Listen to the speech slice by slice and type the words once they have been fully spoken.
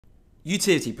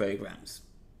Utility programs.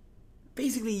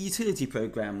 Basically, utility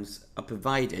programs are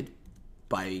provided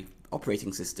by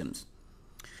operating systems,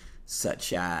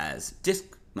 such as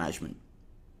disk management.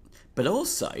 But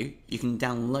also, you can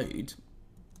download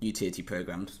utility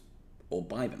programs or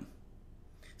buy them,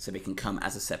 so they can come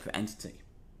as a separate entity.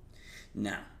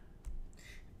 Now,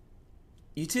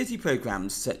 utility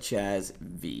programs such as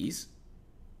these,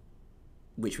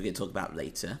 which we're going to talk about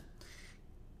later,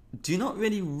 do not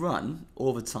really run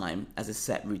all the time as a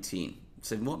set routine.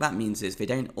 So what that means is they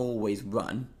don't always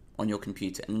run on your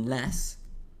computer unless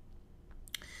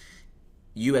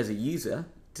you as a user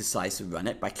decides to run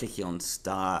it by clicking on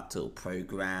Start or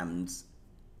Programs,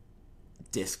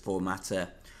 Disk Formatter,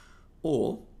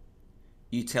 or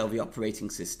you tell the operating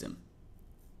system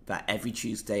that every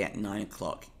Tuesday at 9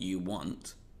 o'clock you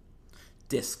want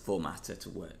Disk Formatter to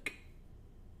work.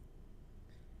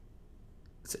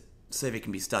 So they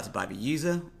can be started by the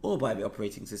user or by the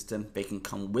operating system. They can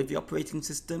come with the operating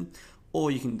system,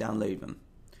 or you can download them.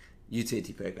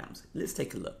 Utility programs. Let's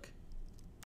take a look.